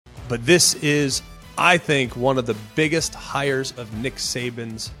But this is, I think, one of the biggest hires of Nick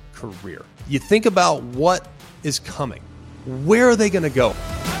Saban's career. You think about what is coming. Where are they going to go?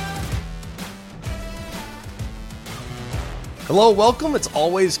 Hello, welcome. It's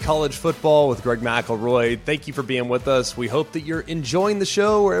always college football with Greg McElroy. Thank you for being with us. We hope that you're enjoying the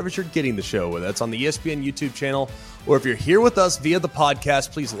show wherever you're getting the show, whether that's on the ESPN YouTube channel or if you're here with us via the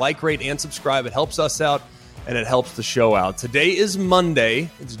podcast, please like, rate, and subscribe. It helps us out and it helps the show out. Today is Monday.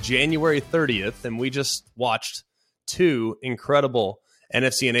 It's January 30th, and we just watched two incredible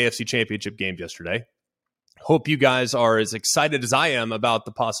NFC and AFC championship games yesterday. Hope you guys are as excited as I am about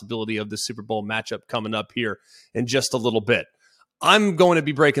the possibility of the Super Bowl matchup coming up here in just a little bit. I'm going to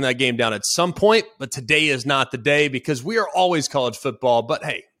be breaking that game down at some point, but today is not the day because we are always college football. But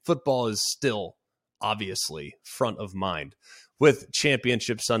hey, football is still obviously front of mind with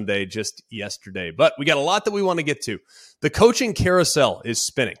Championship Sunday just yesterday. But we got a lot that we want to get to. The coaching carousel is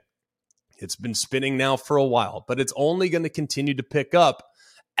spinning. It's been spinning now for a while, but it's only going to continue to pick up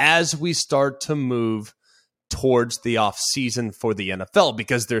as we start to move towards the offseason for the NFL,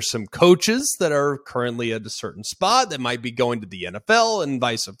 because there's some coaches that are currently at a certain spot that might be going to the NFL and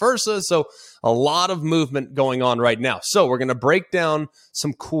vice versa. So a lot of movement going on right now. So we're going to break down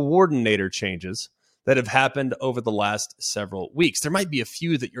some coordinator changes that have happened over the last several weeks. There might be a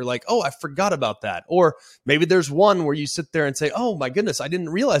few that you're like, oh, I forgot about that. Or maybe there's one where you sit there and say, oh my goodness, I didn't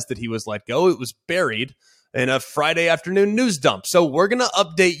realize that he was let go. It was buried in a Friday afternoon news dump. So we're going to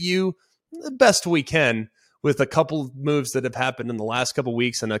update you the best we can with a couple of moves that have happened in the last couple of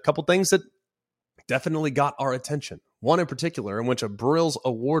weeks and a couple things that definitely got our attention. One in particular in which a Broyles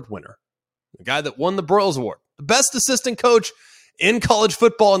Award winner, the guy that won the Broyles Award, the best assistant coach in college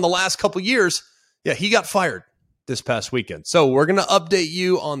football in the last couple of years, he got fired this past weekend. So we're going to update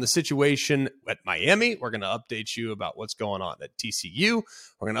you on the situation at Miami. We're going to update you about what's going on at TCU.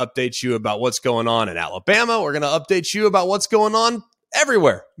 We're going to update you about what's going on in Alabama. We're going to update you about what's going on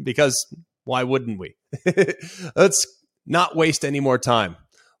everywhere, because why wouldn't we? Let's not waste any more time.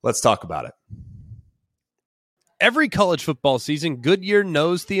 Let's talk about it. Every college football season, Goodyear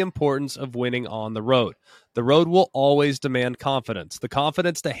knows the importance of winning on the road. The road will always demand confidence, the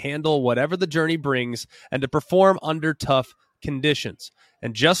confidence to handle whatever the journey brings and to perform under tough conditions.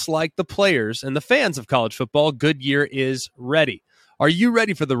 And just like the players and the fans of college football, Goodyear is ready. Are you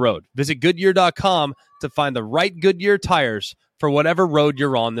ready for the road? Visit Goodyear.com to find the right Goodyear tires for whatever road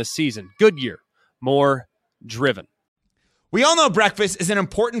you're on this season. Goodyear, more driven. We all know breakfast is an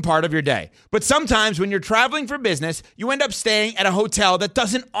important part of your day, but sometimes when you're traveling for business, you end up staying at a hotel that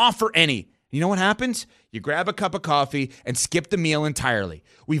doesn't offer any. You know what happens? You grab a cup of coffee and skip the meal entirely.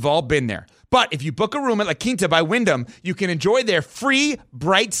 We've all been there. But if you book a room at La Quinta by Wyndham, you can enjoy their free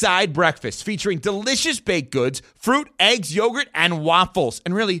Bright Side breakfast featuring delicious baked goods, fruit, eggs, yogurt, and waffles.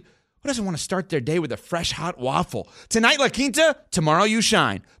 And really, who doesn't want to start their day with a fresh, hot waffle? Tonight, La Quinta, tomorrow you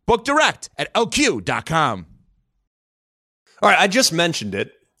shine. Book direct at lq.com. All right, I just mentioned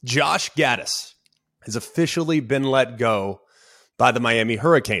it. Josh Gaddis has officially been let go by the Miami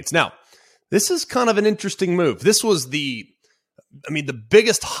Hurricanes. Now, this is kind of an interesting move. This was the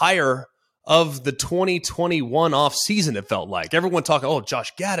biggest hire of the 2021 offseason, it felt like. Everyone talking, oh,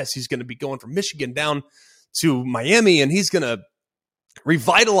 Josh Gaddis, he's going to be going from Michigan down to Miami, and he's going to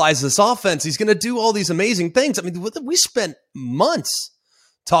revitalize this offense. He's going to do all these amazing things. I mean, we spent months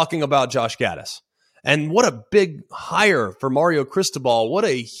talking about Josh Gaddis. And what a big hire for Mario Cristobal. What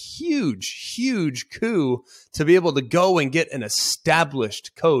a huge, huge coup to be able to go and get an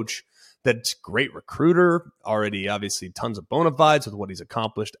established coach that's a great recruiter, already obviously tons of bona fides with what he's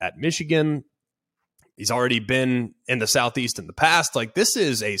accomplished at Michigan. He's already been in the Southeast in the past. Like, this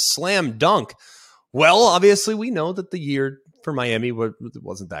is a slam dunk. Well, obviously we know that the year for Miami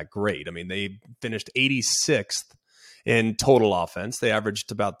wasn't that great. I mean, they finished 86th in total offense. They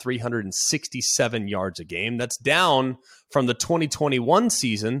averaged about 367 yards a game. That's down from the 2021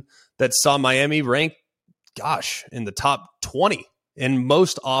 season that saw Miami rank, in the top 20 in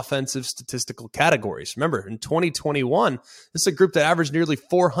most offensive statistical categories. Remember, in 2021, this is a group that averaged nearly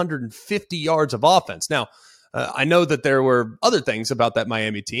 450 yards of offense. Now, I know that there were other things about that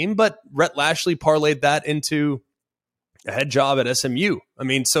Miami team, but Rhett Lashley parlayed that into a head job at SMU. I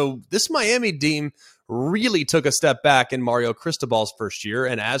mean, so this Miami team really took a step back in Mario Cristobal's first year,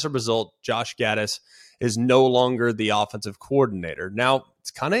 and as a result, Josh Gaddis is no longer the offensive coordinator. Now,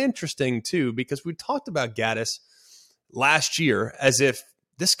 it's kind of interesting, too, because we talked about Gaddis last year as if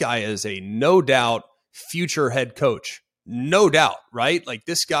this guy is a no-doubt future head coach. No doubt, right? Like,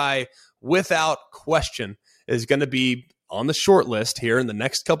 this guy, without question, is going to be on the short list here in the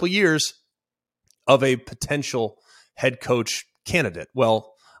next couple years of a potential head coach candidate.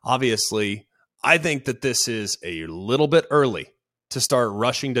 Well, obviously, I think that this is a little bit early to start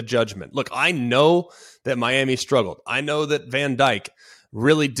rushing to judgment. Look, I know that Miami struggled. I know that Van Dyke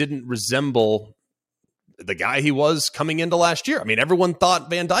really didn't resemble the guy he was coming into last year. I mean, everyone thought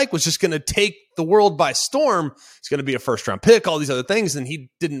Van Dyke was just going to take the world by storm. He's going to be a first-round pick, all these other things, and he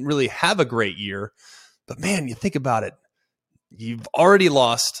didn't really have a great year. But, man, you think about it. You've already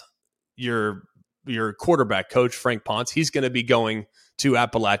lost your quarterback coach, Frank Ponce. He's going to be going to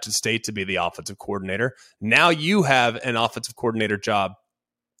Appalachian State to be the offensive coordinator. Now you have an offensive coordinator job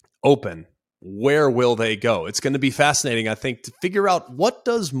open. Where will they go? It's going to be fascinating, I think, to figure out what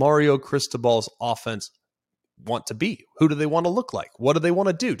does Mario Cristobal's offense want to be? Who do they want to look like? What do they want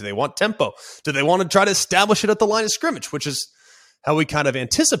to do? Do they want tempo? Do they want to try to establish it at the line of scrimmage, which is how we kind of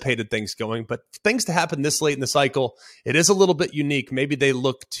anticipated things going? But things to happen this late in the cycle, it is a little bit unique. Maybe they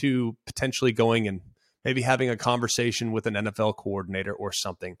look to potentially going and maybe having a conversation with an NFL coordinator or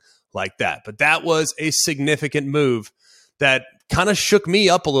something like that. But that was a significant move that kind of shook me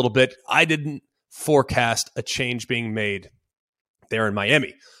up a little bit. I didn't forecast a change being made there in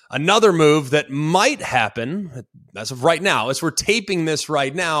Miami. Another move that might happen as of right now, as we're taping this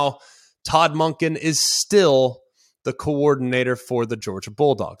right now, Todd Monken is still the coordinator for the Georgia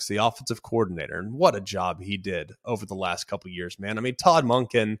Bulldogs, the offensive coordinator. And what a job he did over the last couple of years, man. I mean, Todd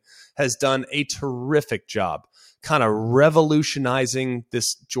Monken has done a terrific job kind of revolutionizing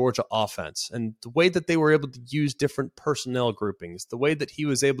this Georgia offense and the way that they were able to use different personnel groupings, the way that he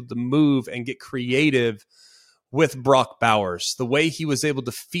was able to move and get creative with Brock Bowers, the way he was able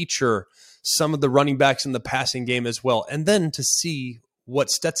to feature some of the running backs in the passing game as well. And then to see what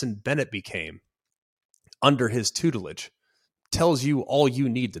Stetson Bennett became under his tutelage tells you all you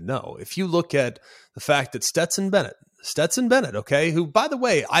need to know. If you look at the fact that Stetson Bennett, okay, who, by the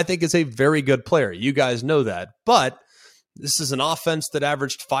way, I think is a very good player. You guys know that. But this is an offense that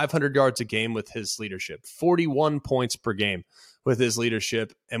averaged 500 yards a game with his leadership, 41 points per game with his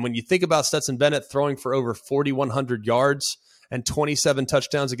leadership. And when you think about Stetson Bennett throwing for over 4,100 yards and 27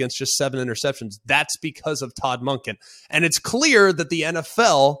 touchdowns against just 7 interceptions, that's because of Todd Monken. And it's clear that the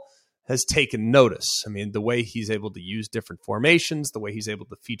NFL has taken notice. I mean, the way he's able to use different formations, the way he's able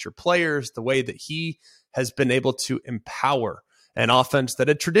to feature players, the way that he has been able to empower an offense that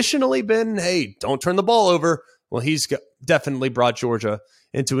had traditionally been, hey, don't turn the ball over. Well, he's definitely brought Georgia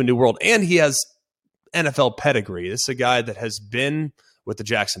into a new world. And he has NFL pedigree. This is a guy that has been with the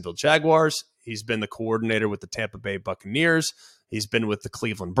Jacksonville Jaguars. He's been the coordinator with the Tampa Bay Buccaneers. He's been with the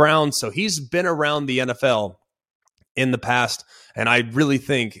Cleveland Browns. So he's been around the NFL in the past. And I really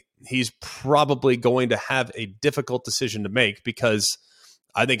think he's probably going to have a difficult decision to make because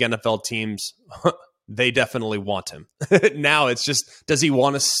I think NFL teams, they definitely want him. Now it's just, does he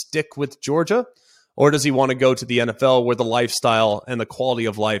want to stick with Georgia? Or does he want to go to the NFL where the lifestyle and the quality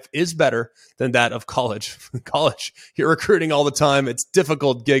of life is better than that of college? College, you're recruiting all the time. It's a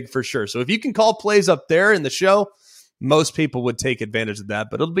difficult gig for sure. So if you can call plays up there in the show, most people would take advantage of that.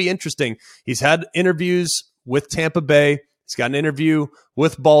 But it'll be interesting. He's had interviews with Tampa Bay. He's got an interview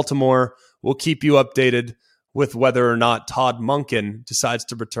with Baltimore. We'll keep you updated with whether or not Todd Monken decides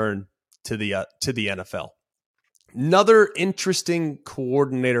to return to the NFL. Another interesting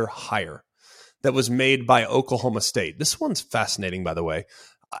coordinator hire that was made by Oklahoma State. This one's fascinating, by the way.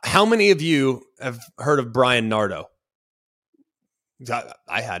 How many of you have heard of Brian Nardo?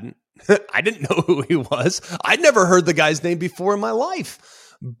 I hadn't. I didn't know who he was. I'd never heard the guy's name before in my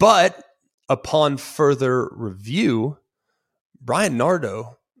life. But upon further review, Brian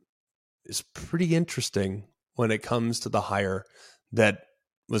Nardo is pretty interesting when it comes to the hire that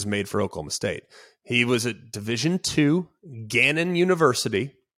was made for Oklahoma State. He was at Division II, Gannon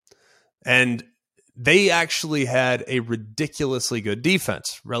University, and they actually had a ridiculously good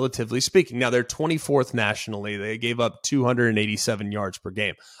defense, relatively speaking. Now, they're 24th nationally. They gave up 287 yards per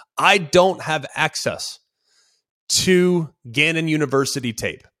game. I don't have access to Gannon University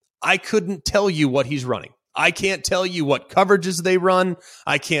tape. I couldn't tell you what he's running. I can't tell you what coverages they run.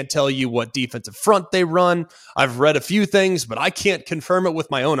 I can't tell you what defensive front they run. I've read a few things, but I can't confirm it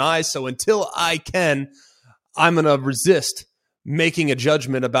with my own eyes. So until I can, I'm going to resist making a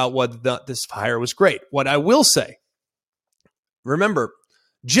judgment about whether this hire was great. What I will say, remember,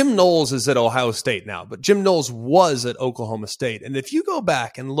 Jim Knowles is at Ohio State now, but Jim Knowles was at Oklahoma State. And if you go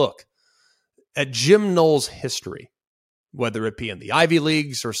back and look at Jim Knowles' history, whether it be in the Ivy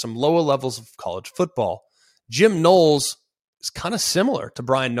Leagues or some lower levels of college football, Jim Knowles is kind of similar to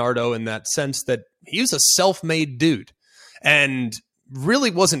Brian Nardo in that sense that he was a self-made dude and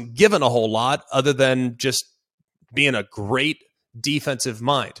really wasn't given a whole lot other than just being a great defensive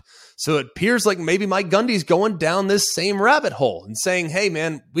mind. So it appears like maybe Mike Gundy's going down this same rabbit hole and saying, hey,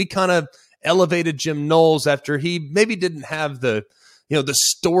 man, we kind of elevated Jim Knowles after he maybe didn't have the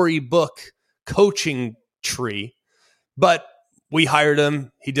storybook coaching tree, but we hired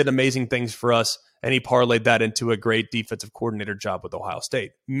him. He did amazing things for us, and he parlayed that into a great defensive coordinator job with Ohio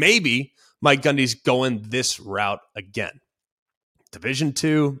State. Maybe Mike Gundy's going this route again. Division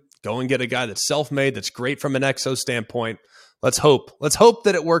II, go and get a guy that's self-made, that's great from an XO standpoint. Let's hope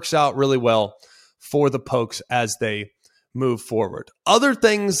that it works out really well for the Pokes as they move forward. Other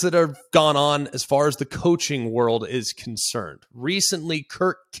things that have gone on as far as the coaching world is concerned. Recently,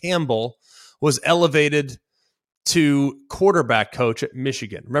 Kirk Campbell was elevated to quarterback coach at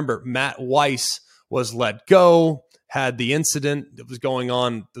Michigan. Remember, Matt Weiss was let go, had the incident that was going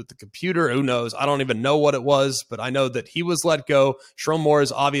on with the computer. Who knows? I don't even know what it was, but I know that he was let go. Sherrone Moore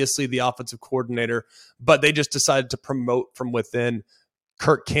is obviously the offensive coordinator, but they just decided to promote from within.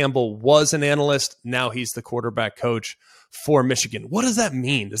 Kirk Campbell was an analyst. Now he's the quarterback coach for Michigan. What does that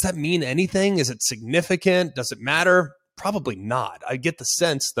mean? Does that mean anything? Is it significant? Does it matter? Probably not. I get the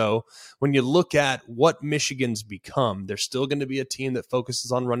sense, though, when you look at what Michigan's become, they're still going to be a team that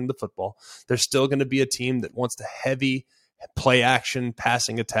focuses on running the football. They're still going to be a team that wants to heavy play action,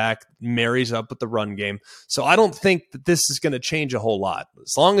 passing attack, marries up with the run game. So I don't think that this is going to change a whole lot.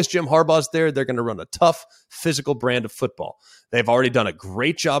 As long as Jim Harbaugh's there, they're going to run a tough, physical brand of football. They've already done a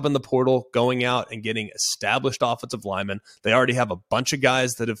great job in the portal, going out and getting established offensive linemen. They already have a bunch of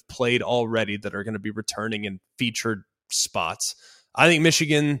guys that have played already that are going to be returning in featured spots. I think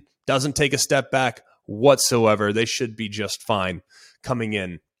Michigan doesn't take a step back whatsoever. They should be just fine coming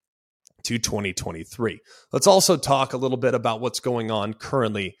in to 2023. Let's also talk a little bit about what's going on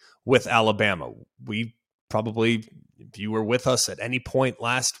currently with Alabama. We probably, if you were with us at any point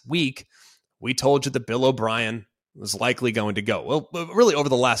last week, we told you that Bill O'Brien was likely going to go. Well, really over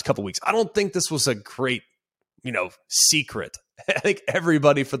the last couple of weeks. I don't think this was a great, secret. I think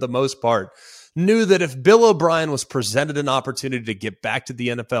everybody, for the most part, knew that if Bill O'Brien was presented an opportunity to get back to the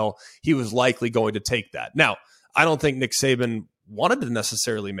NFL, he was likely going to take that. Now, I don't think Nick Saban wanted to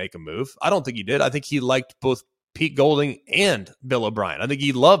necessarily make a move. I don't think he did. I think he liked both Pete Golding and Bill O'Brien. I think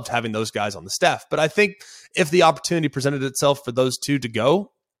he loved having those guys on the staff. But I think if the opportunity presented itself for those two to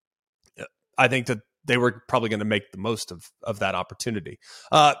go, I think that they were probably going to make the most of that opportunity.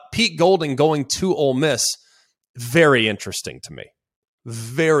 Pete Golding going to Ole Miss, very interesting to me.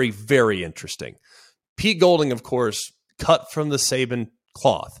 Very, very interesting. Pete Golding, of course, cut from the Saban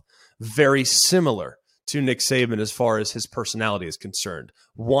cloth. Very similar to Nick Saban as far as his personality is concerned.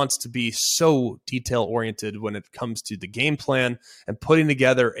 Wants to be so detail-oriented when it comes to the game plan and putting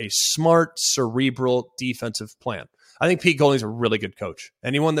together a smart, cerebral defensive plan. I think Pete Golding's a really good coach.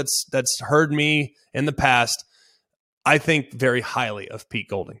 Anyone that's heard me in the past, I think very highly of Pete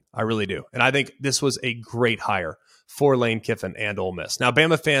Golding. I really do. And I think this was a great hire for Lane Kiffin and Ole Miss. Now,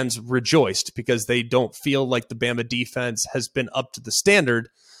 Bama fans rejoiced because they don't feel like the Bama defense has been up to the standard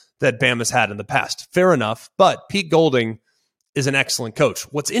that Bama's had in the past. Fair enough, but Pete Golding is an excellent coach.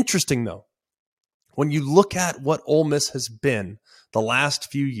 What's interesting, though, when you look at what Ole Miss has been the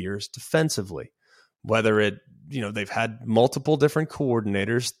last few years defensively, whether they've had multiple different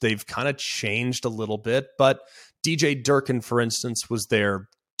coordinators, they've kind of changed a little bit, but DJ Durkin, for instance, was there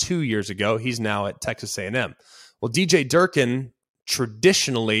 2 years ago. He's now at Texas A&M. Well, DJ Durkin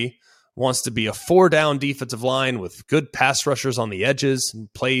traditionally wants to be a 4-down defensive line with good pass rushers on the edges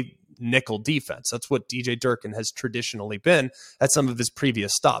and play nickel defense. That's what DJ Durkin has traditionally been at some of his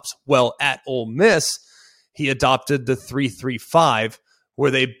previous stops. Well, at Ole Miss, he adopted the 3-3-5,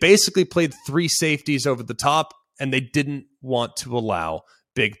 where they basically played three safeties over the top, and they didn't want to allow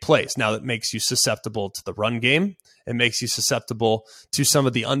big plays. Now, that makes you susceptible to the run game. It makes you susceptible to some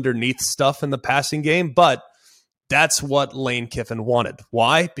of the underneath stuff in the passing game, but that's what Lane Kiffin wanted.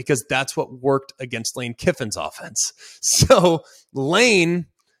 Why? Because that's what worked against Lane Kiffin's offense. So Lane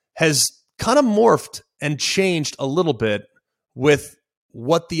has kind of morphed and changed a little bit with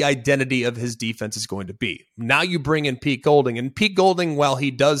what the identity of his defense is going to be. Now you bring in Pete Golding, and Pete Golding, while he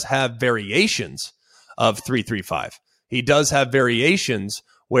does have variations of 3-3-5, he does have variations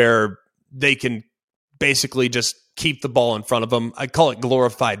where they can basically just keep the ball in front of him. I call it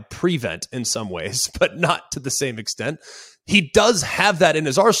glorified prevent in some ways, but not to the same extent. He does have that in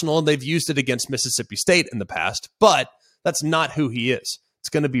his arsenal, and they've used it against Mississippi State in the past, but that's not who he is. It's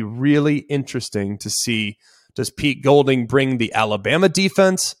going to be really interesting to see, does Pete Golding bring the Alabama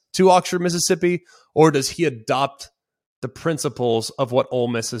defense to Oxford, Mississippi, or does he adopt the principles of what Ole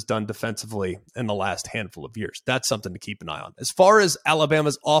Miss has done defensively in the last handful of years? That's something to keep an eye on. As far as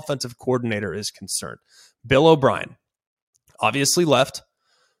Alabama's offensive coordinator is concerned, Bill O'Brien, obviously left.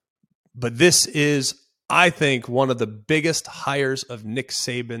 But this is, I think, one of the biggest hires of Nick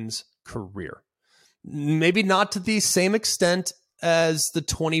Saban's career. Maybe not to the same extent as the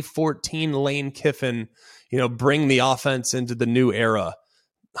 2014 Lane Kiffin, bring the offense into the new era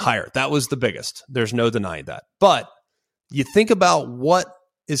hire. That was the biggest. There's no denying that. But you think about what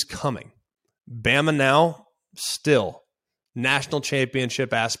is coming. Bama now, still national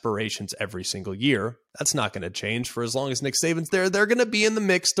championship aspirations every single year. That's not going to change for as long as Nick Saban's there. They're going to be in the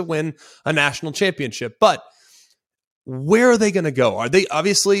mix to win a national championship. But where are they going to go?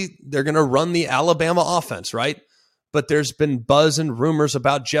 They're going to run the Alabama offense, right? But there's been buzz and rumors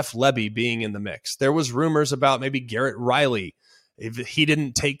about Jeff Lebby being in the mix. There was rumors about maybe Garrett Riley. If he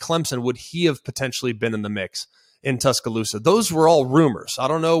didn't take Clemson, would he have potentially been in the mix in Tuscaloosa? Those were all rumors. I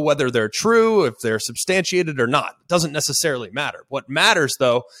don't know whether they're true, if they're substantiated or not. It doesn't necessarily matter. What matters,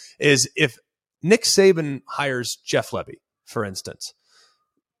 though, is if Nick Saban hires Jeff Lebby, for instance,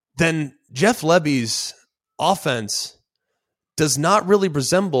 then Jeff Lebby's offense does not really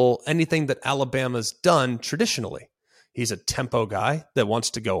resemble anything that Alabama's done traditionally. He's a tempo guy that wants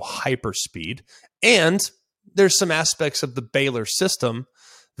to go hyper speed, and there's some aspects of the Baylor system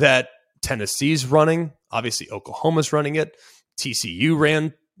that Tennessee's running. Obviously, Oklahoma's running it. TCU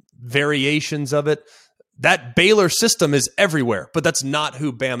ran variations of it. That Baylor system is everywhere, but that's not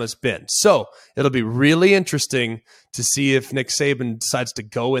who Bama's been. So it'll be really interesting to see if Nick Saban decides to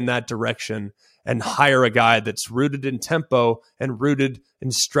go in that direction and hire a guy that's rooted in tempo and rooted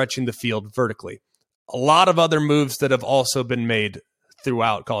in stretching the field vertically. A lot of other moves that have also been made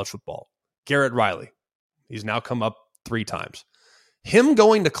throughout college football. Garrett Riley, he's now come up 3 times. Him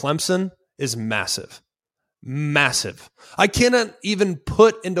going to Clemson is massive. Massive. I cannot even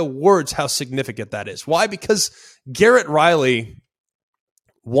put into words how significant that is. Why? Because Garrett Riley,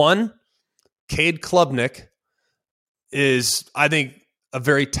 one, Cade Klubnik is, I think, a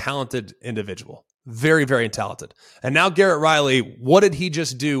very talented individual. Very, very talented. And now Garrett Riley, what did he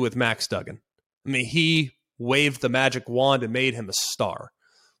just do with Max Duggan? I mean, he waved the magic wand and made him a star.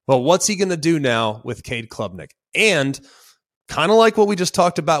 Well, what's he going to do now with Cade Klubnik? And kind of like what we just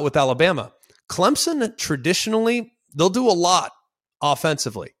talked about with Alabama, Clemson, traditionally, they'll do a lot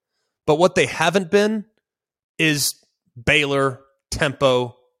offensively. But what they haven't been is Baylor,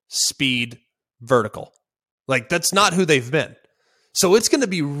 tempo, speed, vertical. Like, that's not who they've been. So it's going to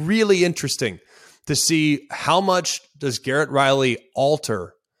be really interesting to see how much does Garrett Riley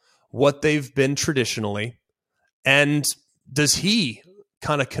alter what they've been traditionally, and does he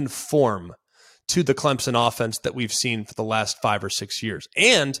kind of conform to the Clemson offense that we've seen for the last 5 or 6 years.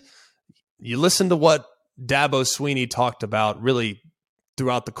 And you listen to what Dabo Swinney talked about really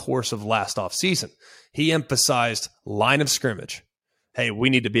throughout the course of last offseason. He emphasized line of scrimmage. Hey, we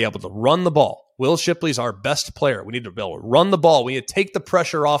need to be able to run the ball. Will Shipley's our best player. We need to be able to run the ball. We need to take the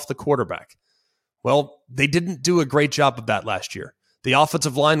pressure off the quarterback. Well, they didn't do a great job of that last year. The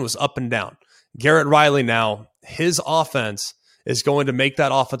offensive line was up and down. Garrett Riley now, his offense is going to make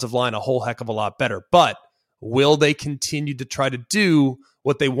that offensive line a whole heck of a lot better. But will they continue to try to do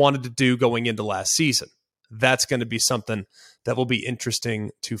what they wanted to do going into last season? That's going to be something that will be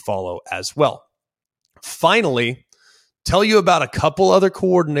interesting to follow as well. Finally, tell you about a couple other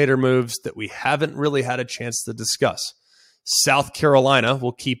coordinator moves that we haven't really had a chance to discuss. South Carolina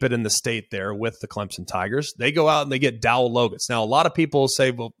will keep it in the state there with the Clemson Tigers. They go out and they get Dowell Logans. Now, a lot of people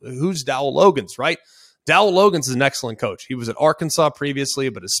say, well, who's Dowell Logans, right? Dowell Logans is an excellent coach. He was at Arkansas previously,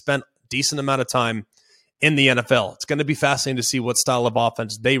 but has spent a decent amount of time in the NFL. It's going to be fascinating to see what style of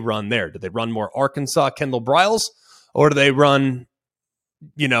offense they run there. Do they run more Arkansas, Kendall Briles, or do they run,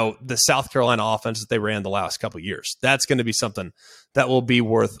 the South Carolina offense that they ran the last couple of years? That's going to be something that will be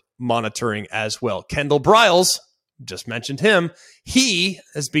worth monitoring as well. Kendall Briles, just mentioned him. He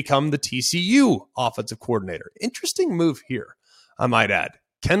has become the TCU offensive coordinator. Interesting move here, I might add.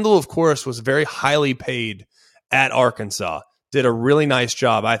 Kendall, of course, was very highly paid at Arkansas. Did a really nice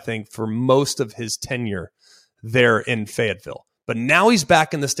job, I think, for most of his tenure there in Fayetteville. But now he's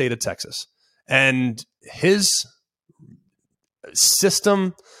back in the state of Texas. And his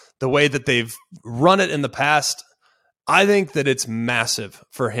system, the way that they've run it in the past, I think that it's massive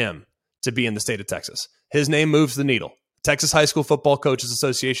for him to be in the state of Texas. His name moves the needle. Texas High School Football Coaches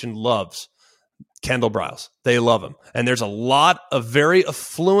Association loves Kendall Briles. They love him. And there's a lot of very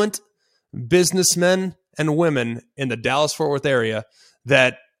affluent businessmen and women in the Dallas-Fort Worth area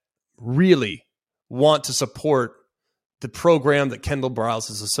that really want to support the program that Kendall Briles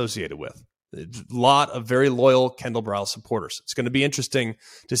is associated with. A lot of very loyal Kendall Briles supporters. It's going to be interesting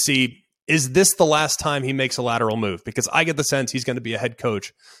to see, is this the last time he makes a lateral move? Because I get the sense he's going to be a head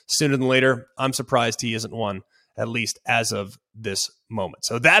coach sooner than later. I'm surprised he isn't one at least as of this moment.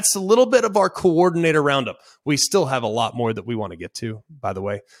 So that's a little bit of our coordinator roundup. We still have a lot more that we want to get to, by the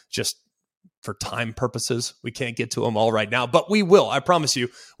way, just for time purposes. We can't get to them all right now, but we will. I promise you,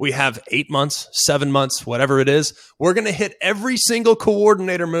 we have 8 months, 7 months, whatever it is. We're going to hit every single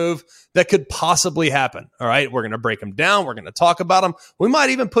coordinator move that could possibly happen. All right. We're going to break them down. We're going to talk about them. We might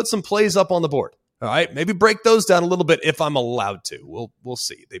even put some plays up on the board. All right. Maybe break those down a little bit if I'm allowed to. We'll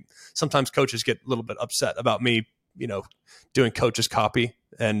see. Sometimes coaches get a little bit upset about me, doing coaches copy,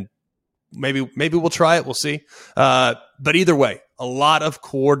 and maybe we'll try it. We'll see. But either way, a lot of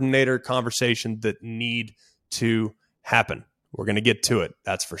coordinator conversation that need to happen. We're going to get to it.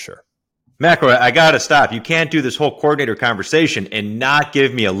 That's for sure. McElroy, I got to stop. You can't do this whole coordinator conversation and not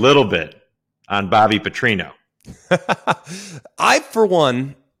give me a little bit on Bobby Petrino. For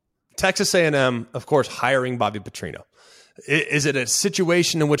one, Texas A&M, of course, hiring Bobby Petrino. Is it a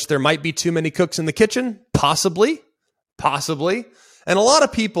situation in which there might be too many cooks in the kitchen? Possibly. And a lot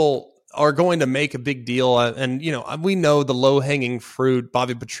of people are going to make a big deal. And, we know the low-hanging fruit,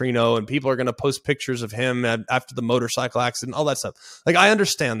 Bobby Petrino, and people are going to post pictures of him after the motorcycle accident, all that stuff. Like, I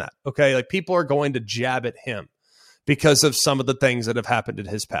understand that, okay? Like, people are going to jab at him because of some of the things that have happened in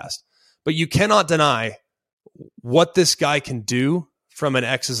his past. But you cannot deny what this guy can do from an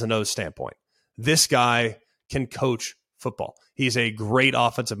X's and O's standpoint. This guy can coach football. He's a great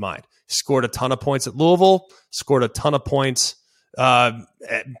offensive mind. Scored a ton of points at Louisville, scored a ton of points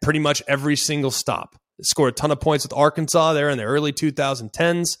at pretty much every single stop. Scored a ton of points with Arkansas there in the early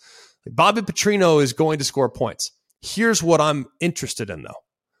 2010s. Bobby Petrino is going to score points. Here's what I'm interested in, though.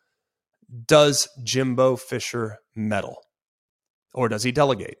 Does Jimbo Fisher meddle? Or does he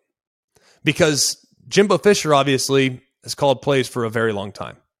delegate? Because Jimbo Fisher obviously has called plays for a very long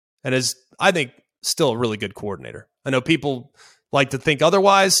time and is, I think, still a really good coordinator. I know people like to think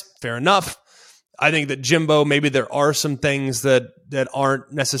otherwise. Fair enough. I think that Jimbo, maybe there are some things that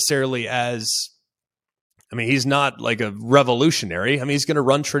aren't necessarily as, he's not like a revolutionary. He's going to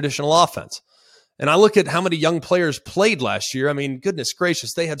run traditional offense. And I look at how many young players played last year. Goodness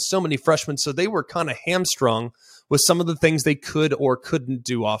gracious, they had so many freshmen, so they were kind of hamstrung with some of the things they could or couldn't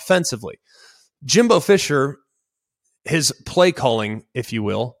do offensively. Jimbo Fisher, his play calling, if you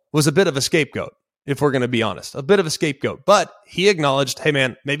will, was a bit of a scapegoat, if we're going to be honest, a bit of a scapegoat. But he acknowledged, hey,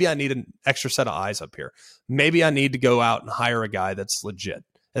 man, maybe I need an extra set of eyes up here. Maybe I need to go out and hire a guy that's legit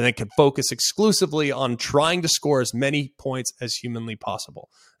and then can focus exclusively on trying to score as many points as humanly possible.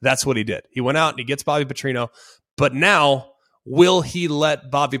 That's what he did. He went out and he gets Bobby Petrino. But now, will he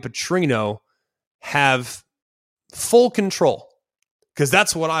let Bobby Petrino have full control? Because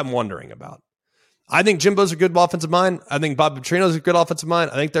that's what I'm wondering about. I think Jimbo's a good offensive mind. I think Bobby Petrino's a good offensive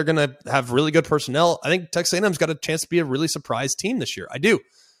mind. I think they're going to have really good personnel. I think Texas A&M's got a chance to be a really surprise team this year. I do.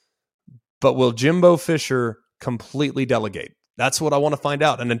 But will Jimbo Fisher completely delegate? That's what I want to find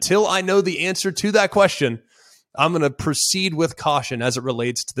out. And until I know the answer to that question, I'm going to proceed with caution as it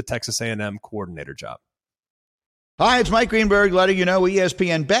relates to the Texas A&M coordinator job. Hi, it's Mike Greenberg letting you know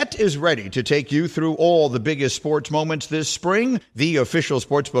ESPN Bet is ready to take you through all the biggest sports moments this spring. The official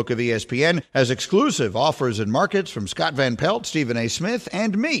sportsbook of ESPN has exclusive offers and markets from Scott Van Pelt, Stephen A. Smith,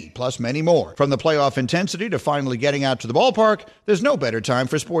 and me, plus many more. From the playoff intensity to finally getting out to the ballpark, there's no better time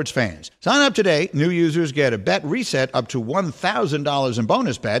for sports fans. Sign up today. New users get a bet reset up to $1,000 in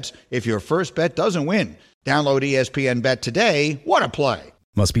bonus bets if your first bet doesn't win. Download ESPN Bet today. What a play.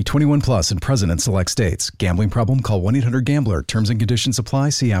 Must be 21 plus and present in select states. Gambling problem? Call 1-800-GAMBLER. Terms and conditions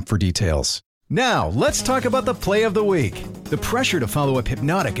apply. See app for details. Now, let's talk about the play of the week. The pressure to follow up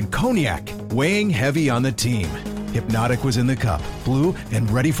Hypnotic and Cognac, weighing heavy on the team. Hypnotic was in the cup, blue, and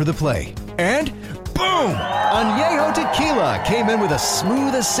ready for the play. And boom! Añejo Tequila came in with a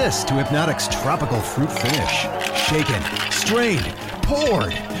smooth assist to Hypnotic's tropical fruit finish. Shaken, strained,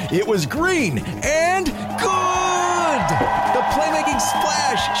 poured. It was green and good! The playmaking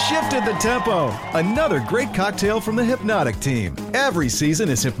splash shifted the tempo. Another great cocktail from the Hypnotic team. Every season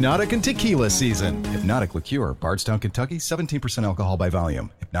is Hypnotic and Tequila season. Hypnotic Liqueur, Bardstown, Kentucky, 17% alcohol by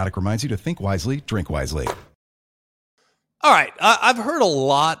volume. Hypnotic reminds you to think wisely, drink wisely. All right. I've heard a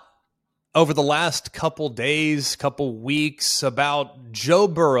lot over the last couple days, couple weeks about Joe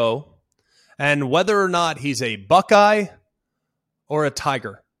Burrow and whether or not he's a Buckeye or a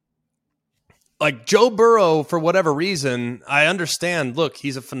Tiger. Like Joe Burrow, for whatever reason, I understand, look,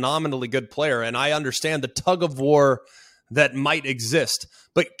 he's a phenomenally good player, and I understand the tug of war that might exist.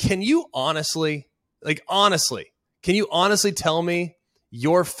 But can you honestly tell me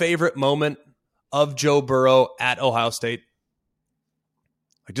your favorite moment of Joe Burrow at Ohio State?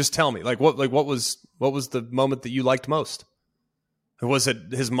 Like, just tell me. What was the moment that you liked most? Was it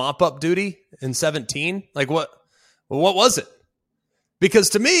his mop-up duty in 2017? Like, what? Well, what was it?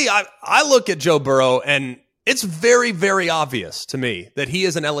 Because to me, I look at Joe Burrow, and it's very, very obvious to me that he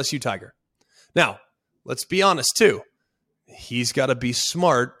is an LSU Tiger. Now, let's be honest, too. He's got to be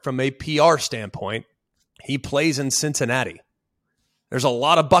smart from a PR standpoint. He plays in Cincinnati. There's a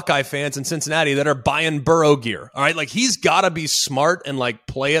lot of Buckeye fans in Cincinnati that are buying Burrow gear. All right, like he's got to be smart and like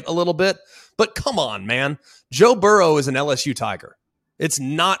play it a little bit. But come on, man. Joe Burrow is an LSU Tiger. It's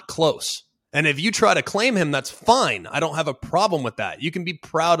not close. And if you try to claim him, that's fine. I don't have a problem with that. You can be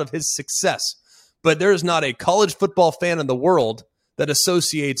proud of his success. But there is not a college football fan in the world that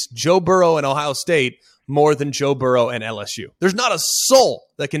associates Joe Burrow and Ohio State more than Joe Burrow and LSU. There's not a soul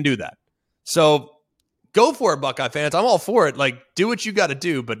that can do that. So go for it, Buckeye fans. I'm all for it. Like, do what you got to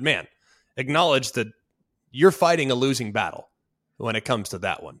do. But, man, acknowledge that you're fighting a losing battle when it comes to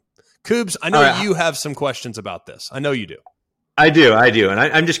that one. Coobs, I know you have some questions about this. I know you do. I do. And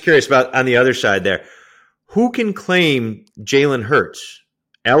I'm just curious about on the other side there. Who can claim Jalen Hurts?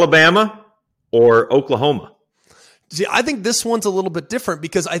 Alabama or Oklahoma? See, I think this one's a little bit different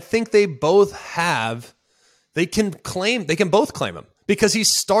because I think they both can both claim him because he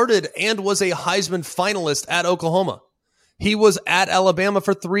started and was a Heisman finalist at Oklahoma. He was at Alabama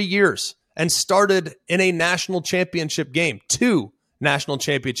for 3 years and started in a national championship game, 2 national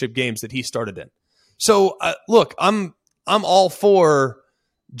championship games that he started in. So look, I'm all for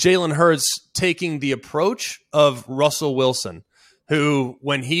Jalen Hurts taking the approach of Russell Wilson, who,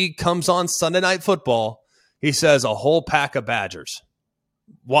 when he comes on Sunday Night Football, he says a whole pack of Badgers.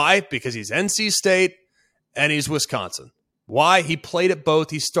 Why? Because he's NC State and he's Wisconsin. Why? He played at both.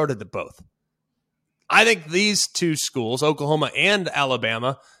 He started at both. I think these 2 schools, Oklahoma and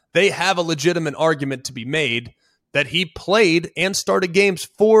Alabama, they have a legitimate argument to be made that he played and started games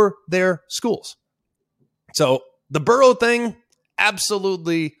for their schools. So the Burrow thing,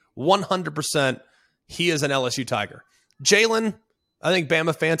 absolutely 100%, he is an LSU Tiger. Jalen, I think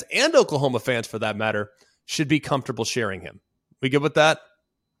Bama fans and Oklahoma fans, for that matter, should be comfortable sharing him. We good with that?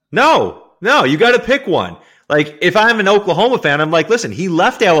 No, you got to pick one. Like, if I'm an Oklahoma fan, I'm like, listen, he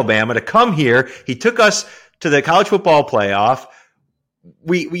left Alabama to come here. He took us to the college football playoff.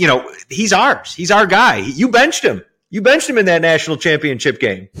 He's ours. He's our guy. You benched him. You benched him in that national championship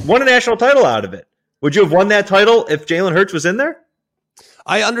game. Won a national title out of it. Would you have won that title if Jalen Hurts was in there?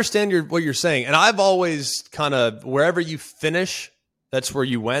 I understand what you're saying. And I've always kind of, wherever you finish, that's where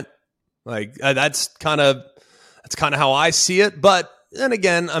you went. Like, that's kind of how I see it. But then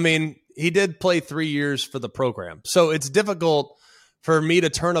again, I mean, he did play 3 years for the program. So it's difficult for me to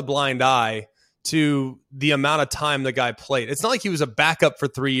turn a blind eye to the amount of time the guy played. It's not like he was a backup for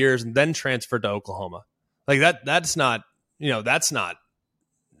 3 years and then transferred to Oklahoma. Like that's not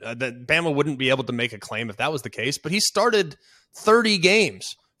that Bama wouldn't be able to make a claim if that was the case, but he started 30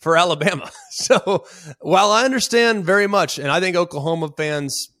 games for Alabama. So while I understand very much, and I think Oklahoma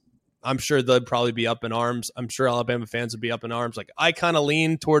fans, I'm sure they'd probably be up in arms. I'm sure Alabama fans would be up in arms. Like, I kind of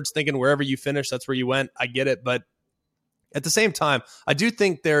lean towards thinking wherever you finish, that's where you went. I get it. But at the same time, I do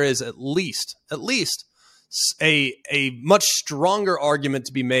think there is at least a much stronger argument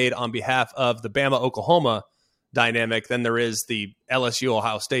to be made on behalf of the Bama-Oklahoma dynamic than there is the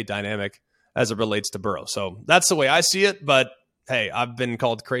LSU-Ohio State dynamic as it relates to Burrow. So that's the way I see it. But, hey, I've been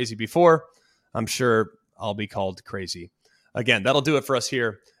called crazy before. I'm sure I'll be called crazy again. That'll do it for us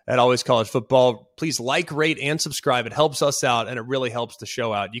here at Always College Football. Please like, rate, and subscribe. It helps us out, and it really helps the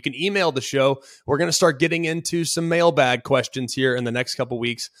show out. You can email the show. We're going to start getting into some mailbag questions here in the next couple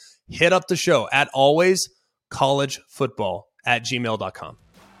weeks. Hit up the show at alwayscollegefootball@gmail.com.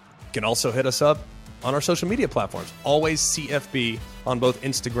 You can also hit us up on our social media platforms. Always CFB on both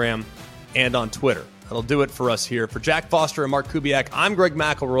Instagram and on Twitter. That'll do it for us here. For Jack Foster and Mark Kubiak, I'm Greg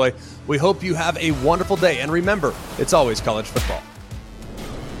McElroy. We hope you have a wonderful day. And remember, it's always college football.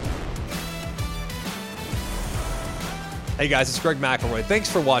 Hey guys, it's Greg McElroy. Thanks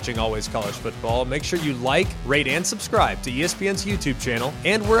for watching Always College Football. Make sure you like, rate, and subscribe to ESPN's YouTube channel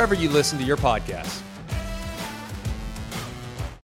and wherever you listen to your podcasts.